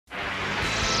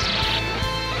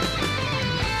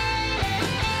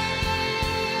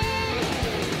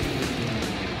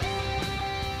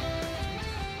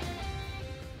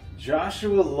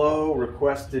Joshua Lowe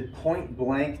requested Point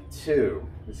Blank 2.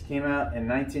 This came out in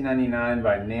 1999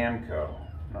 by Namco.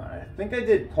 I think I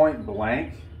did Point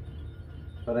Blank,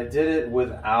 but I did it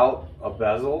without a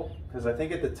bezel, because I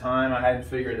think at the time I hadn't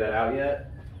figured that out yet.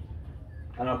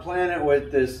 And I'm playing it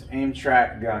with this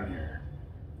AimTrak gun here.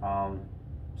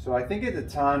 So I think at the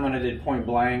time when I did Point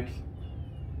Blank,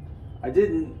 I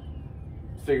didn't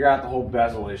figure out the whole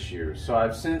bezel issue. So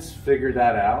I've since figured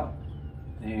that out.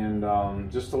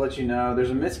 And just to let you know,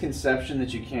 there's a misconception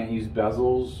that you can't use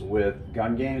bezels with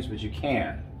gun games, but you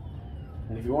can.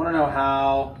 And if you want to know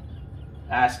how,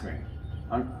 ask me.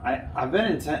 I've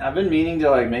been meaning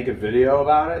to like make a video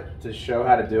about it to show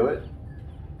how to do it,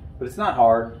 but it's not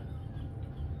hard.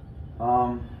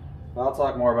 I'll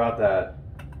talk more about that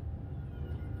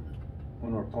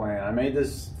when we're playing. I made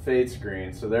this fade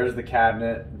screen, so there's the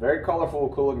cabinet, very colorful,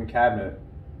 cool looking cabinet.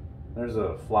 There's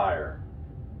a flyer.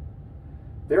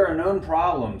 There are known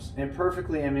problems,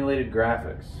 imperfectly emulated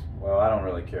graphics. Well, I don't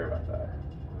really care about that.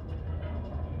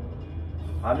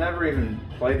 I've never even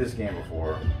played this game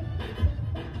before.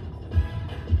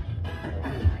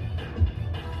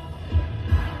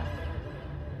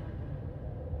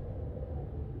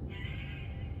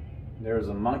 There's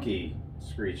a monkey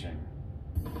screeching.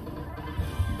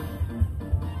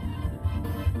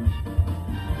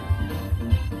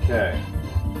 Okay.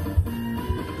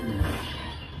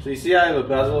 So you see I have a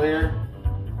bezel here?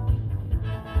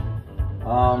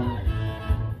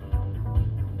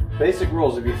 Basic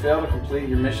rules: if you fail to complete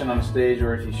your mission on the stage,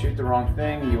 or if you shoot the wrong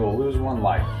thing, you will lose 1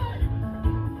 life.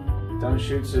 Don't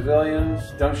shoot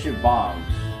civilians, don't shoot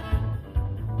bombs.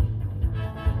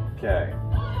 Okay.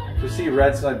 So see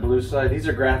red side, blue side, these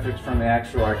are graphics from the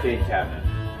actual arcade cabinet.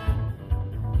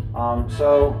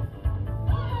 So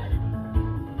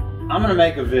I'm going to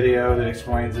make a video that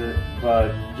explains it,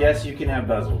 but yes, you can have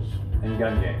bezels in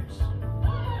gun games.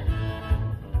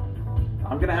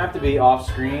 I'm going to have to be off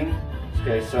screen.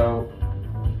 Okay, so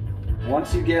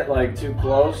once you get like too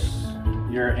close,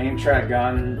 your AimTrak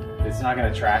gun, it's not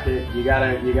going to track it. You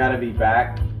gotta be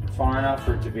back far enough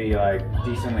for it to be like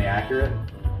decently accurate.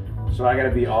 So I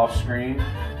gotta be off screen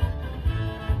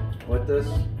with this.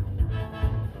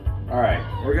 All right,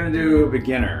 we're gonna do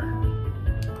beginner.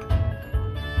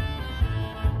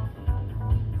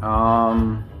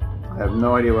 I have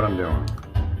no idea what I'm doing.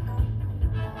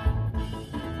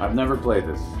 I've never played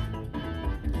this.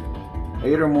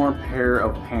 8 or more pair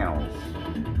of panels.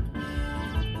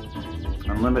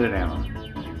 Unlimited ammo.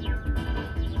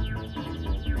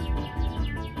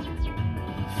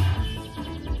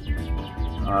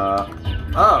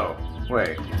 Oh,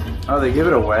 wait. Oh, they give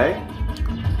it away?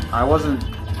 I wasn't...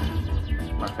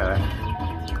 Okay.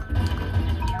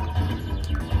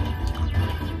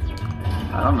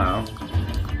 I don't know.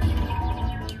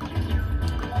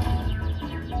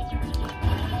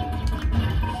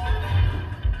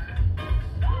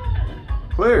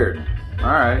 Cleared.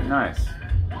 Alright, nice.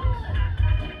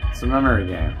 It's a memory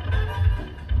game.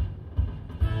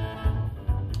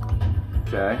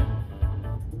 Okay.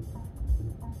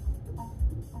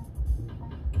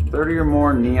 30 or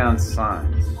more neon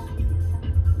signs.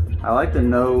 I like the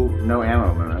no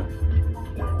ammo limit.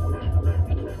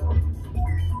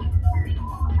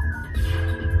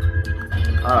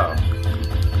 Oh.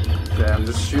 Okay, I'm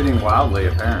just shooting wildly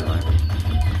apparently.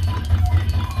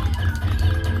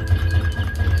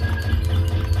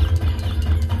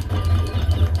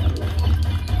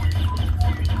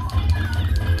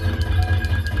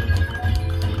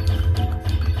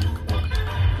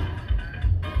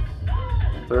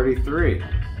 $33.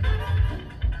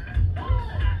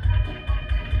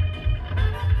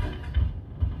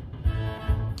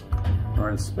 We're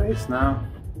in space now.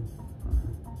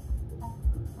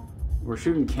 We're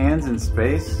shooting cans in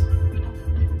space.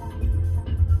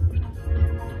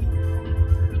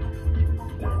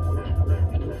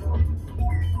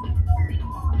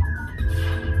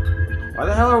 Why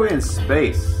the hell are we in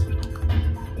space?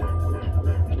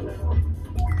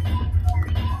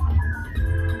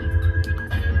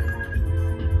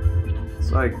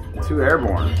 It's like too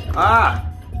airborne. Ah!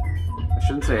 I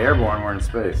shouldn't say airborne, we're in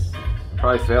space.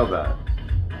 Probably failed that.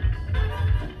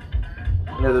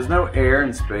 Yeah, there's no air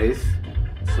in space,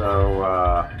 so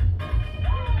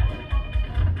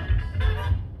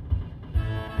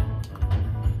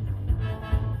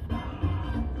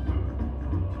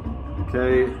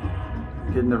okay,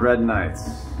 getting the red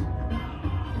knights.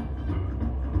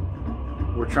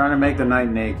 We're trying to make the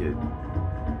knight naked.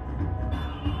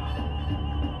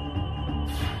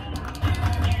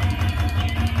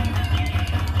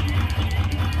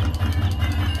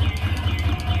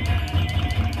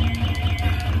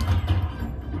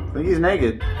 I think he's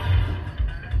naked.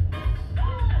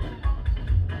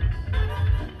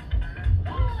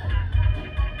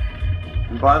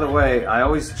 And by the way, I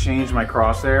always change my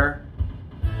crosshair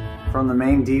from the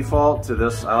main default to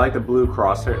this. I like the blue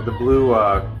crosshair, the blue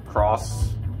cross.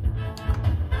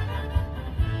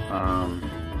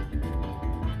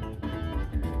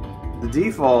 The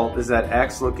default is that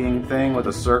X looking thing with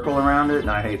a circle around it, and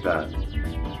I hate that.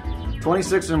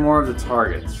 26 or more of the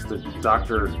targets. The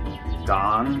Dr.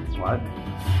 Don? What?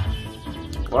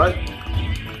 What?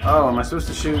 Oh, am I supposed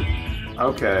to shoot?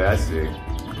 Okay, I see.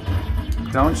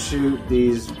 Don't shoot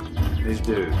these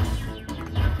dudes.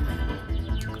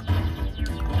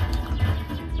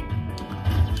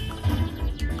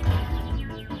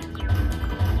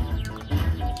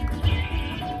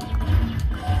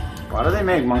 Why do they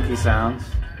make monkey sounds?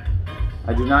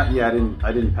 I do not. Yeah, I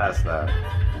didn't pass that.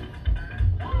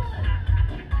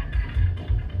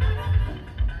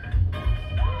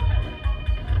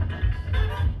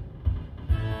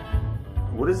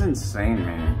 What does insane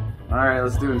mean? Alright,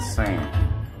 let's do insane.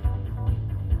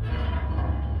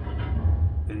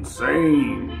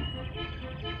 Insane!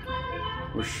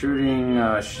 We're shooting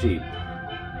sheep.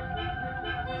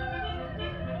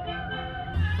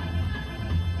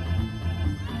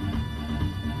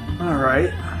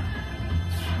 Alright.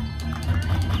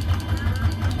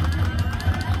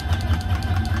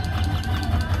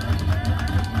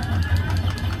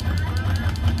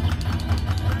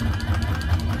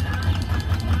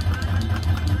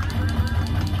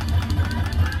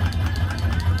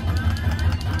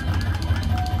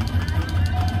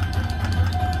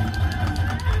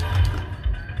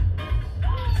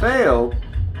 Failed?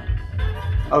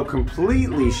 Oh,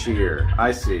 completely sheer.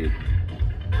 I see.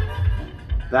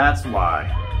 That's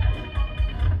why.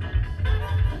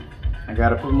 I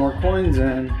gotta put more coins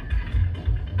in.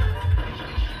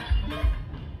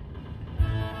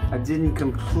 I didn't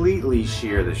completely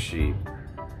shear the sheep.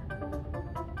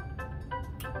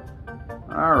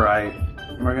 Alright,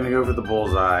 we're gonna go for the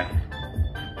bullseye.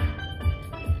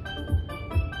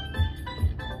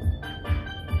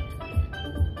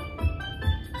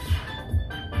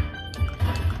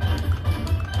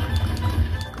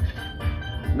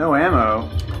 No ammo?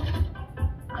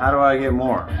 How do I get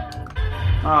more?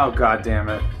 Oh, god damn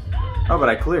it. Oh, but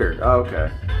I cleared. Oh,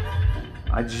 okay.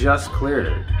 I just cleared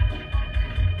it.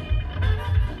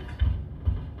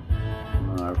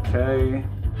 Okay.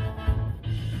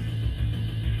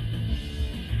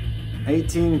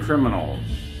 18 criminals.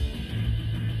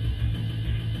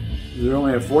 You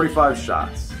only have 45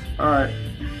 shots. Alright.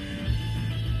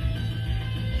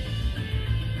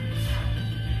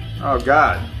 Oh,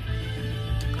 god.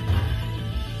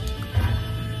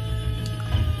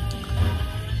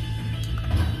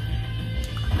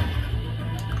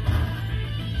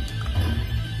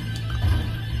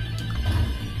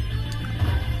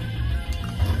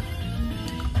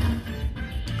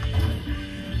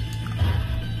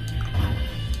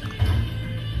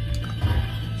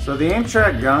 So the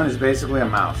AimTrak gun is basically a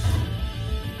mouse.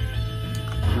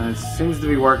 And it seems to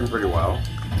be working pretty well.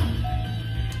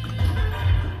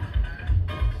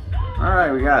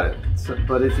 Alright, we got it. So,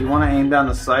 but if you want to aim down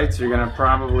the sights, you're going to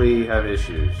probably have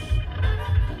issues.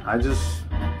 I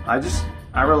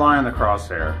rely on the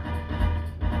crosshair.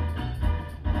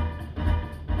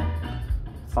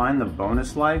 Find the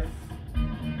bonus life?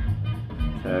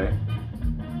 Okay.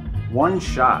 One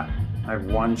shot. I have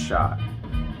one shot.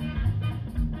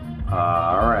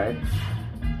 Alright.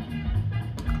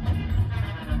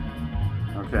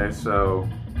 Okay, so...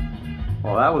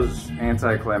 Well, that was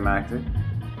anticlimactic.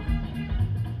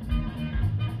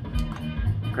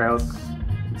 Okay,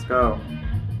 let's go.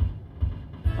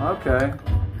 Okay.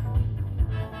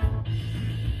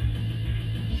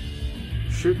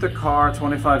 Shoot the car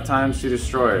 25 times to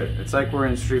destroy it. It's like we're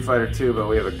in Street Fighter 2, but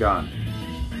we have a gun.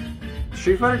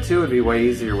 Street Fighter 2 would be way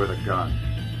easier with a gun.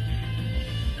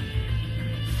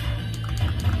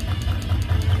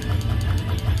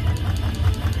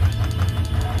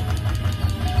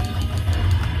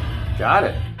 Got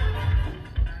it.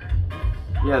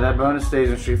 Yeah, that bonus stage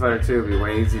in Street Fighter 2 would be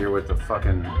way easier with the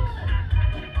fucking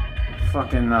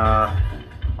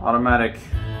automatic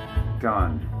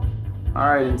gun.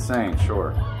 Alright, insane,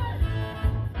 sure.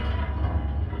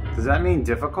 Does that mean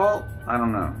difficult? I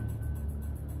don't know.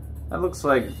 That looks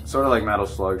like, sort of like Metal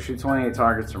Slug. Shoot 28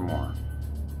 targets or more.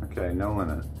 Okay, no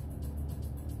limit.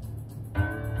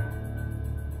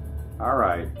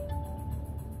 Alright.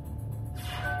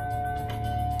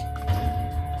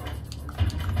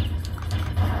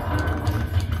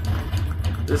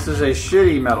 This is a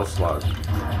shitty Metal Slug.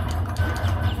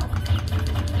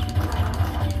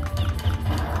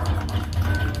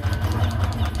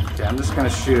 Okay, I'm just gonna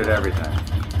shoot at everything.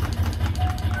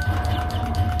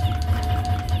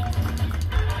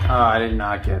 Oh, I did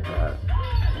not get that.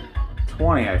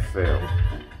 20 I failed.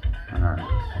 Alright.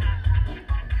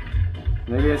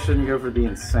 Maybe I shouldn't go for the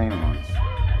insane ones.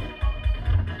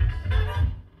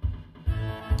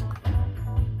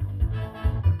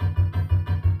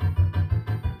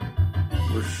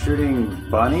 We're shooting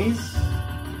bunnies?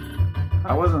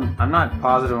 I'm not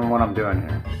positive on what I'm doing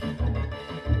here.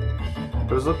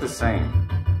 Those look the same.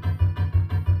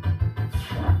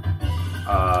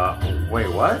 Wait,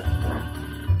 what?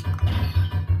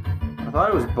 I thought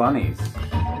it was bunnies.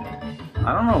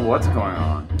 I don't know what's going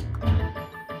on.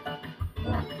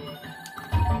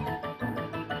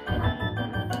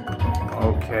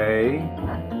 Okay.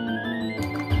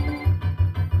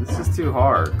 This is too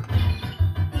hard.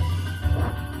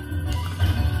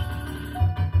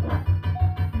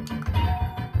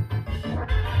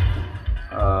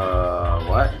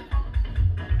 What?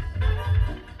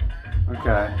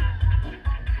 Okay.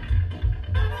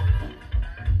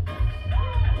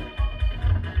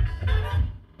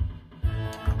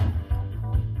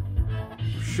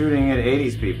 Shooting at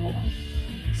 80s people.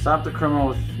 Stop the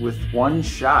criminal with one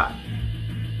shot.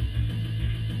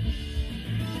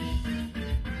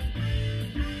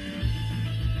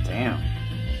 Damn.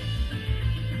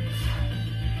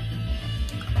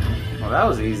 Well, that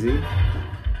was easy.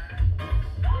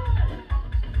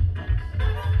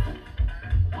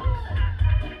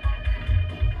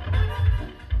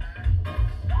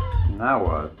 Now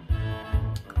what?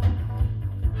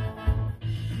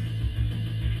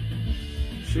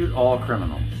 Shoot all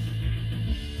criminals.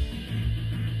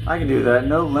 I can do that,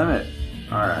 no limit.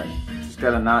 Alright, just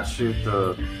gotta not shoot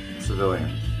the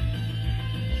civilians.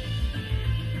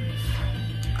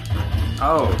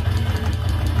 Oh.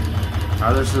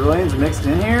 Are there civilians mixed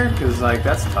in here? Because, like,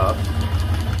 that's tough.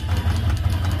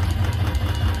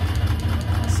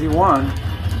 I see one.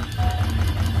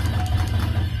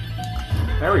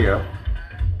 There we go.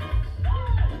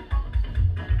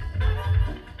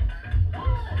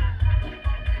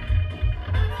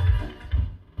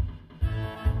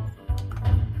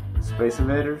 Space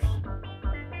invaders?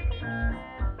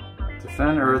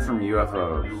 Defend Earth from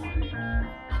UFOs.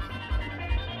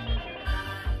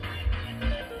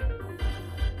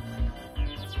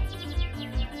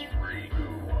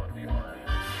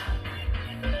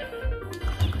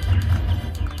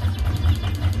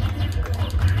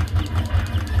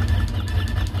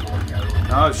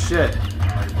 Oh shit.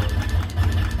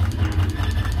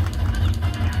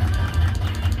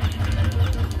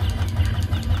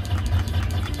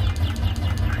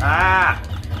 Ah!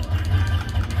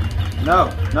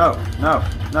 No, no, no,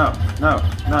 no, no,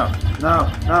 no, no,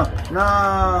 no, no!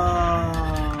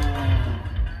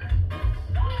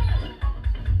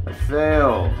 I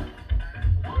failed.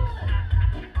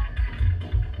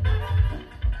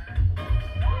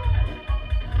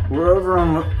 We're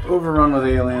overrun with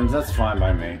aliens, that's fine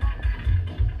by me.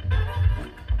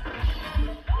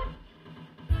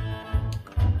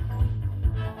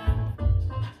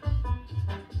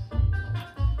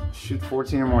 Shoot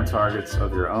 14 or more targets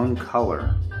of your own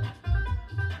color.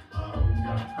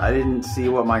 I didn't see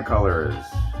what my color is.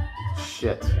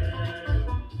 Shit.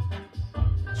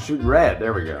 Shoot red,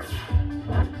 there we go.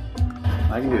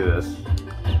 I can do this.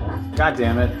 God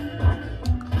damn it.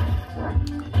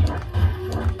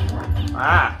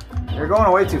 Ah! You're going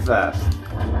away too fast.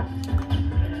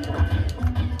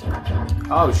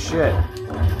 Oh shit.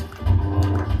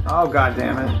 Oh god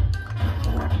damn it.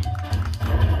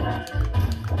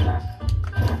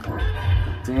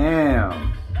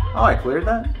 Damn. Oh, I cleared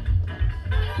that?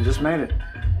 I just made it.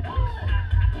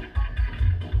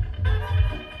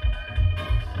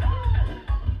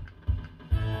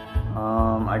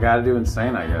 I gotta do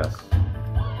insane, I guess.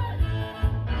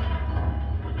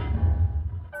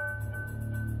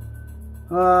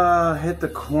 Hit the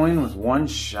coin with one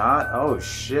shot? Oh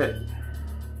shit.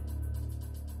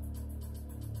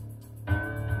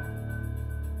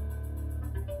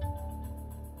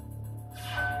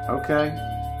 Okay.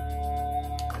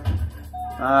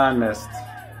 I missed.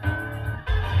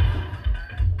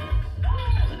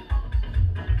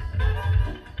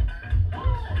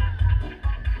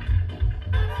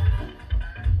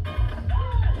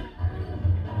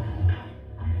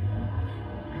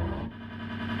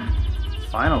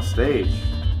 Final stage.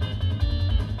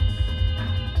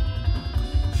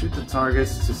 Shoot the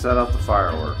targets to set off the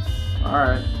fireworks.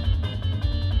 Alright.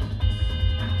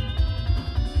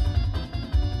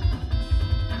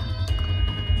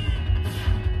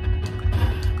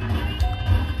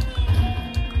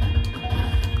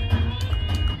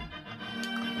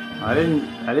 I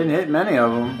didn't hit many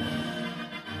of them.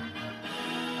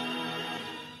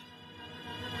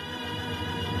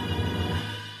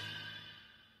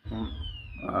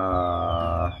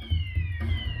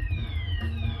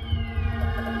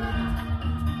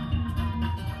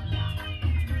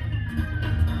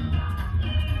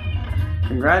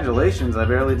 Congratulations, I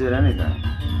barely did anything.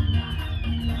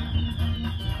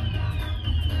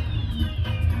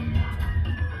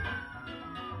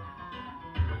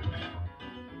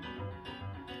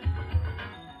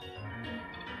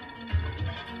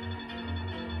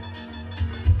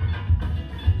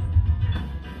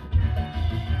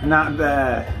 Not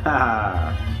bad.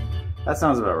 That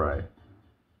sounds about right.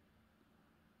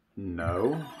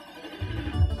 No.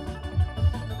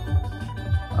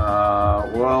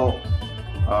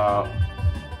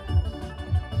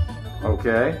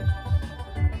 Okay.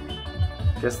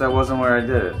 Guess that wasn't where I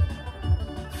did it.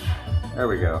 There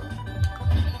we go.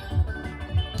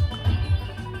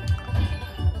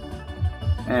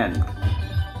 End.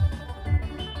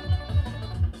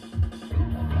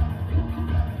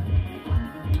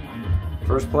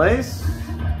 First place?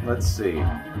 Let's see.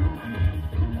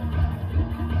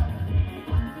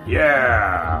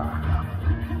 Yeah!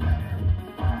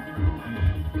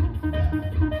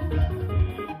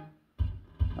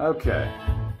 Okay.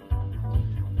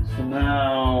 So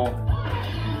now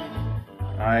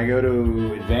I go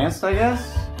to advanced, I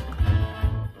guess?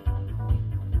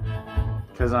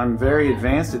 Because I'm very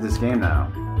advanced at this game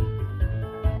now.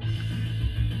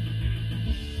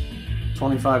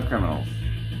 25 criminals.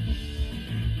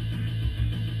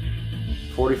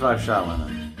 45 shot limit.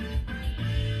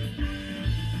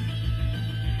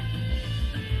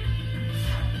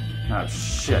 Oh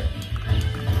shit.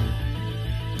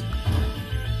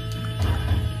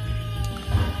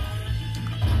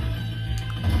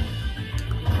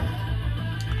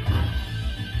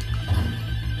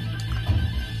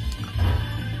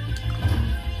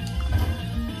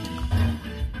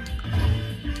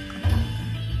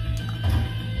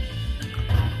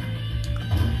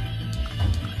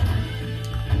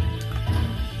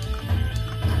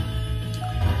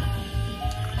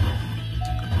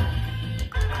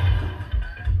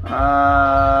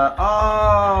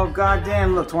 Oh,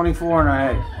 goddamn, look, 24 and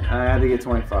I had to get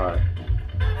 25.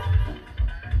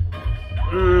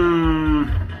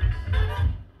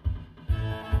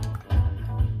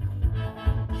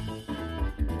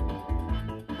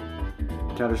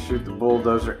 Gotta shoot the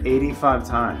bulldozer 85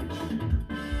 times.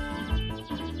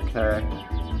 Okay.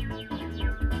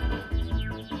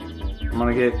 I'm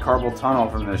gonna get carpal tunnel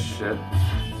from this shit.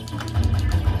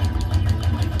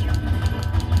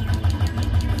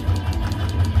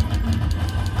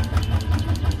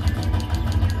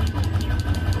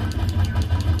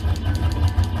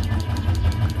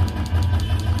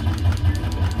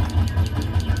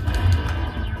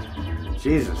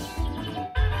 Jesus.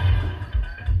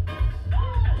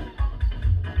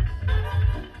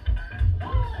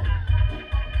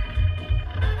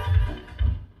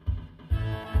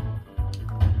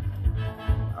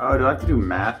 Oh, do I have to do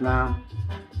math now?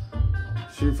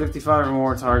 Shoot 55 or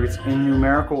more targets in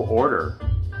numerical order.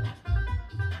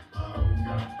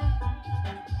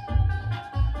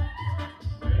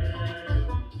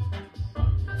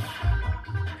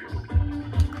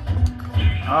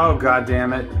 Oh, god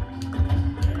damn it.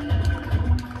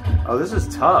 Oh, this is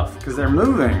tough, because they're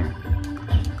moving.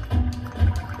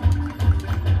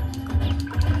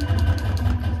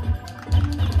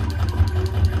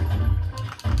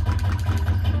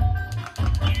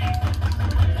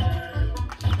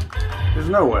 There's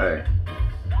no way.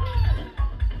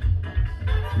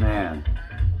 Man.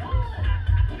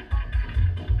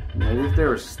 Maybe if they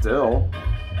were still.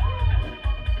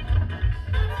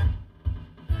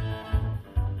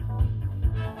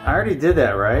 I already did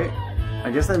that, right? I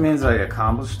guess that means I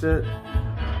accomplished it.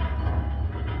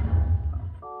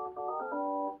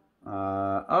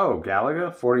 Oh,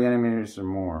 Galaga? 40 enemies or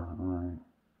more. Alright.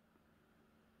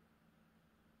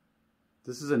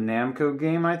 This is a Namco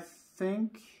game, I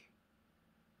think?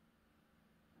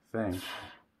 You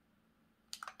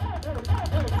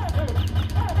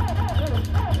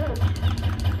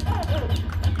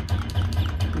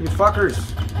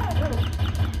fuckers!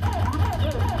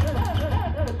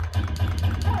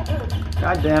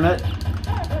 God damn it.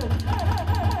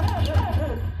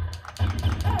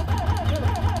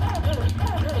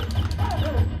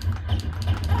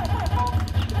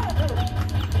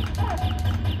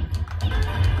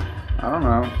 I don't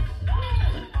know.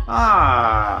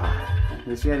 I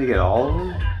guess you had to get all of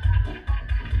them?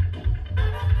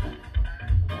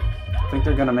 I think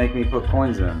they're gonna make me put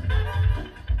coins in.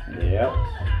 Yep.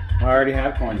 I already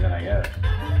have coins in, I guess.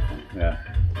 Yeah.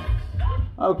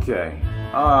 Okay.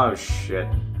 Oh, shit.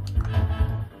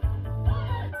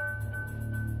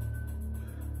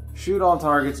 Shoot all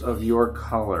targets of your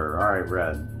color. Alright,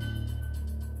 red.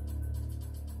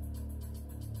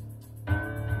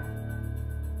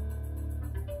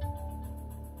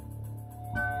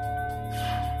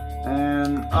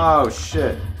 And Oh,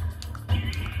 shit.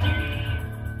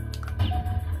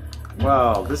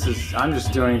 Well, this is... I'm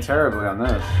just doing terribly on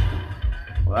this.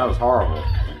 Well, that was horrible.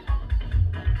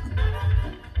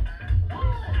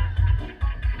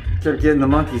 Kept getting the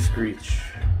monkey screech.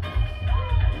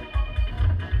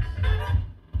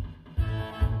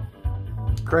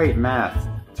 Great math.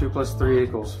 2 plus 3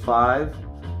 equals 5.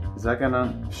 Is that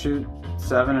gonna shoot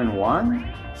 7 and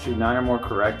 1? Shoot 9 or more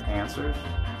correct answers?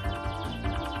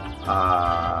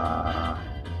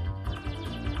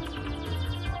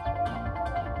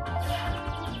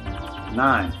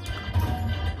 9.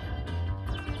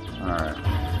 Alright.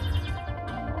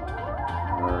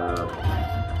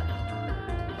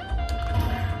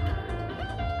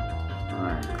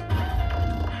 Alright.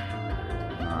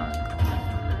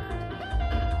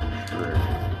 3.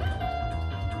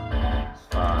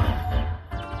 5.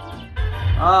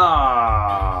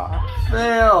 Ah!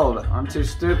 Failed! I'm too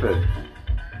stupid.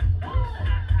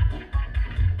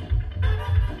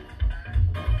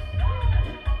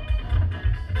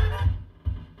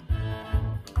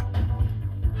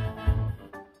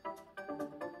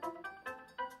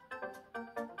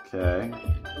 Okay.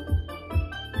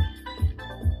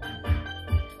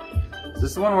 Is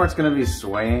this the one where it's going to be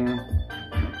swaying?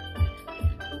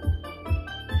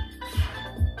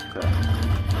 Okay.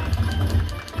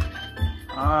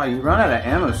 Ah, you run out of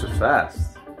ammo so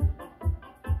fast.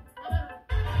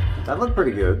 That looked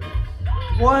pretty good.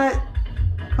 What?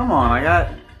 Come on,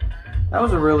 that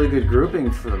was a really good grouping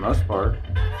for the most part.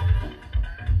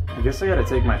 I guess I gotta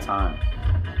take my time.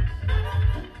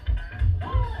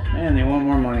 Man, they want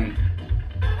more money.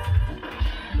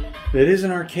 It is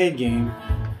an arcade game.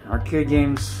 Arcade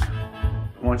games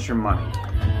want your money.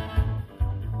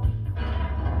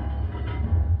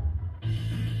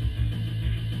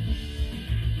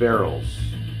 Barrels.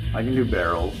 I can do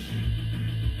barrels.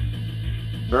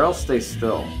 Barrels stay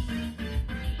still.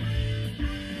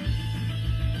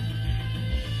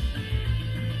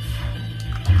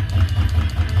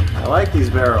 I like these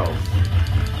barrels.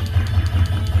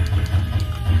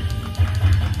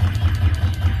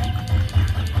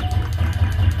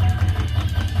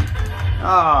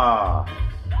 Ah,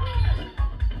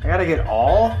 I gotta get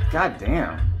all? God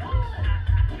damn.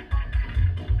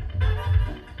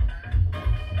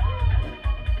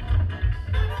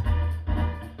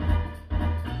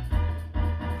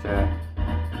 Okay.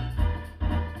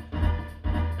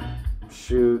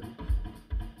 Shoot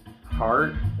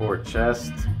heart or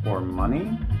chest or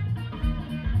money?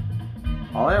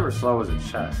 All I ever saw was a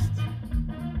chest.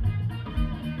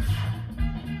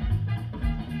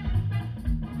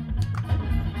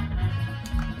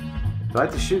 Do I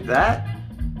have to shoot that?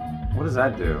 What does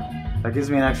that do? That gives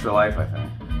me an extra life, I think.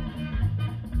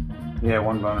 Yeah,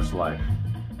 1 bonus life.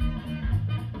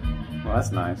 Well,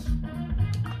 that's nice.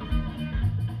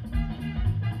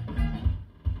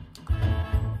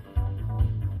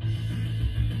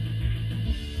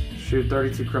 Shoot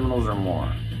 32 criminals or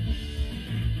more.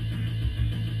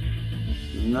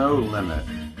 No limit.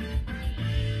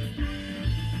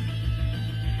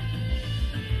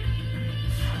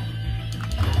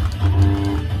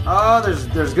 Oh,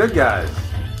 there's good guys.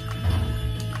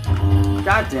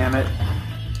 God damn it.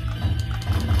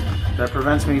 That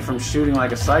prevents me from shooting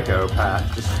like a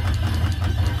psychopath.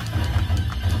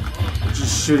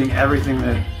 Just shooting everything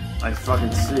that I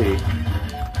fucking see.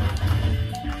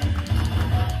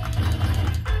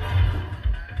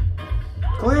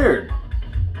 Cleared.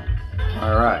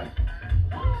 All right.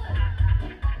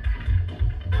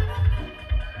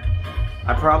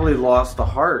 I probably lost the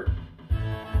heart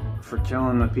for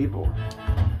killing the people.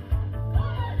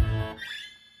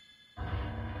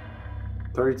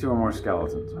 32 or more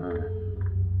skeletons. All right.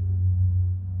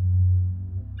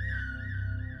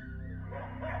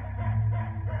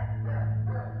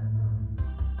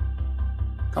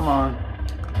 Come on.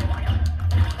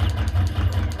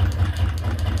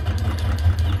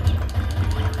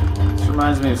 This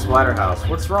reminds me of Splatterhouse.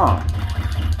 What's wrong?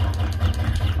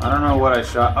 I don't know what I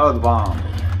shot. Oh, the bomb.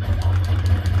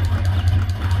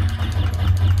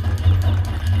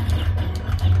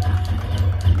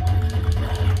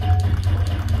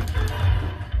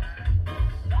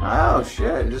 Oh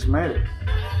shit, I just made it.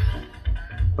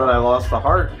 But I lost the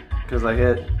heart because I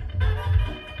hit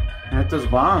those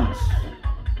bombs.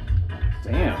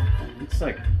 Damn, it's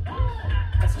like,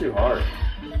 that's too hard.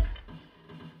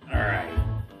 Alright.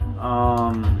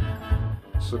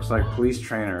 This looks like police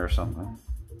trainer or something.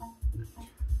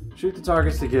 Shoot the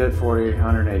targets to get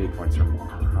 180 points or more.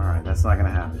 Alright, that's not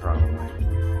gonna happen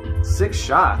probably. 6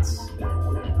 shots?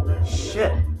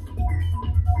 Shit.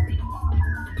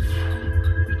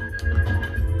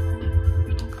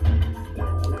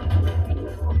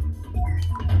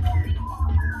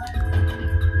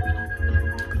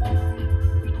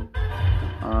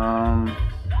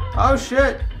 Oh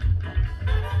shit!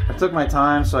 I took my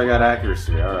time, so I got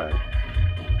accuracy. Alright.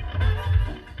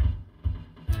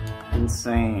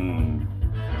 Insane.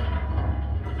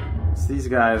 It's these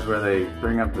guys where they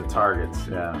bring up the targets,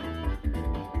 yeah.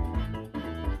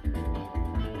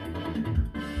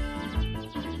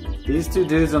 These two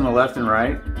dudes on the left and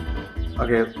right.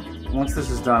 Okay, once this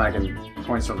is done, I can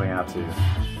point something out to you.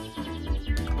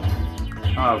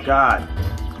 Oh god.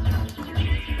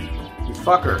 You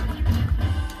fucker.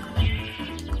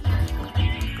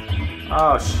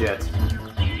 Oh shit.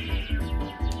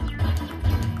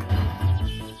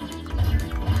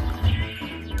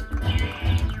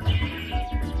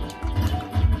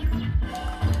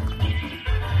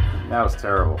 That was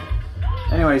terrible.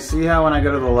 Anyway, see how when I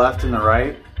go to the left and the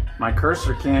right, my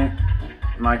crosshair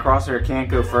can't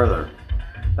go further.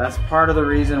 That's part of the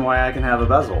reason why I can have a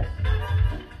bezel.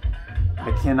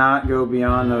 I cannot go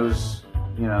beyond those,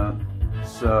 you know,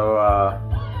 so,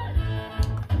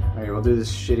 okay, we'll do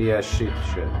this shitty ass shit.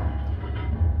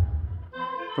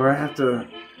 Where I have to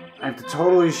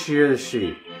totally shear the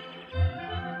sheet.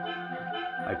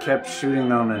 I kept shooting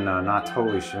them and not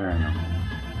totally shearing them.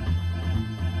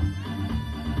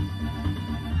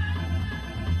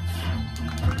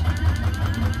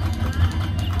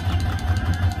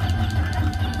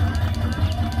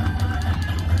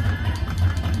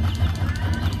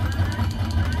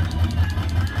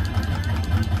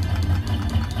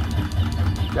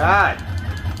 God.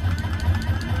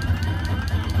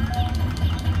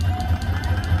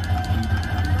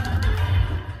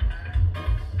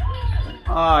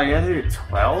 Oh, you have to do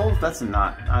 12? That's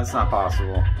not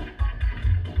possible.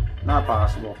 Not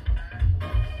possible.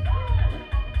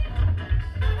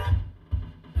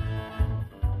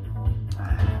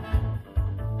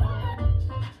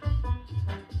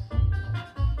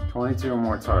 $22 or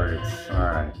more targets.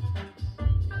 Alright.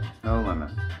 No limit.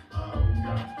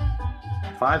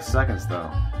 5 seconds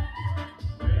though.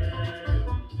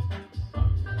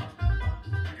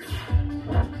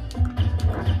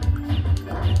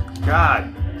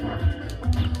 God.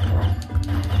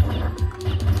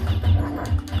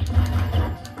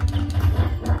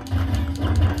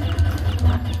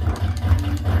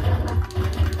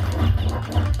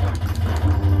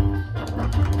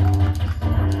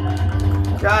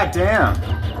 God damn.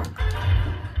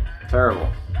 Terrible.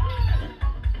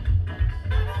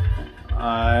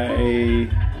 I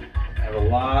have a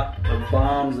lot of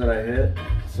bombs that I hit,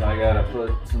 so I gotta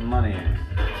put some money in.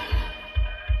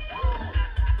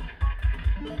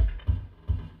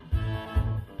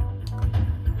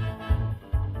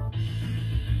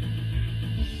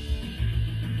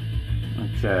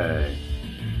 Okay.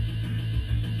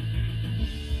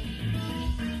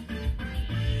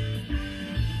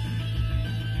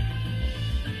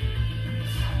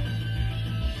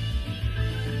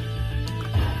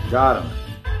 Got him.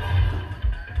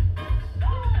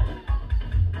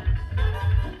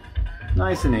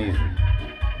 Nice and easy.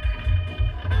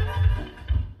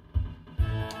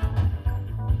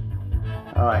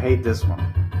 Oh, I hate this one.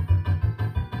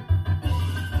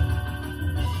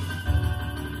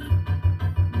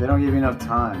 They don't give you enough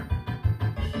time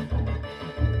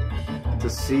to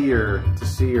see your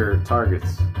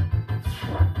targets.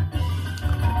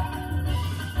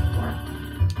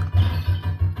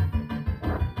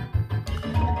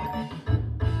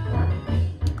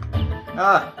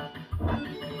 Ah!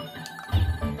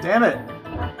 Damn it!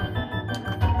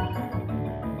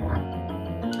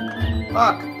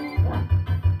 Fuck!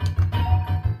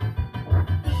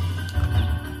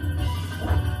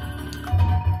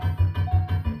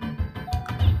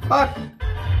 Fuck!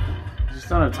 I just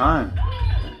don't have time.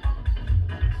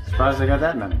 Surprised I got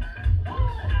that many.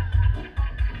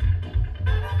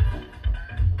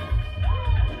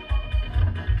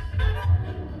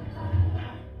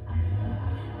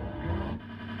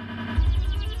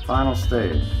 Final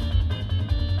stage.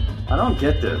 I don't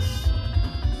get this.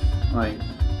 Like,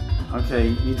 okay,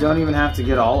 you don't even have to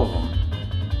get all of them.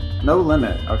 No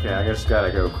limit. Okay, I just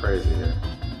gotta go crazy here.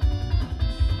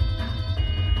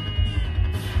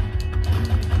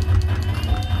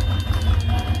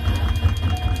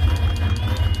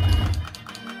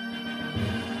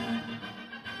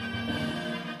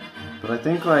 But I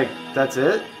think, like, that's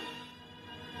it.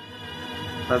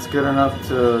 That's good enough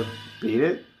to beat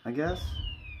it, I guess.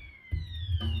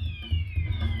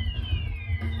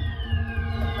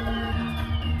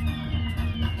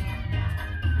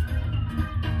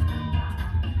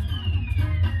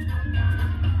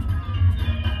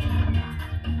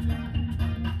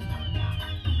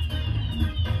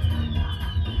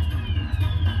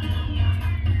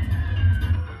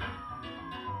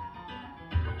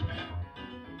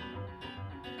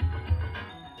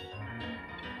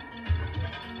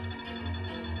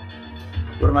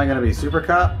 What am I gonna be, Super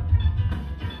Cop?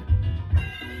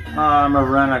 Oh, I'm a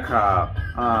Rent-A-Cop.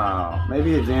 Oh,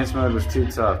 maybe advanced mode was too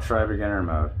tough. Try beginner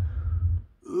mode.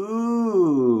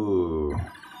 Ooh.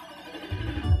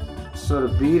 So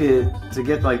to beat it, to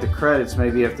get like the credits,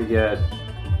 maybe you have to get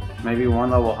maybe one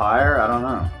level higher? I don't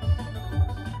know.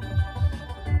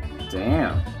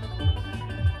 Damn.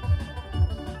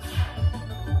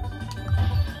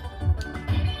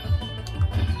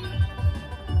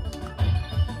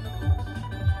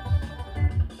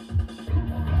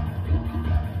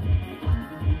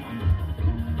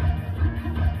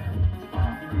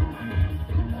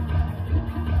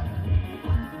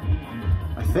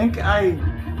 I think I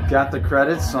got the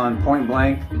credits on Point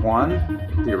Blank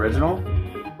 1, the original,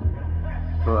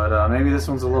 but maybe this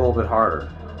one's a little bit harder.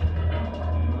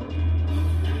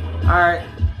 Alright,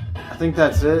 I think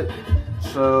that's it.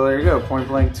 So there you go, Point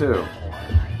Blank 2.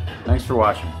 Thanks for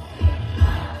watching.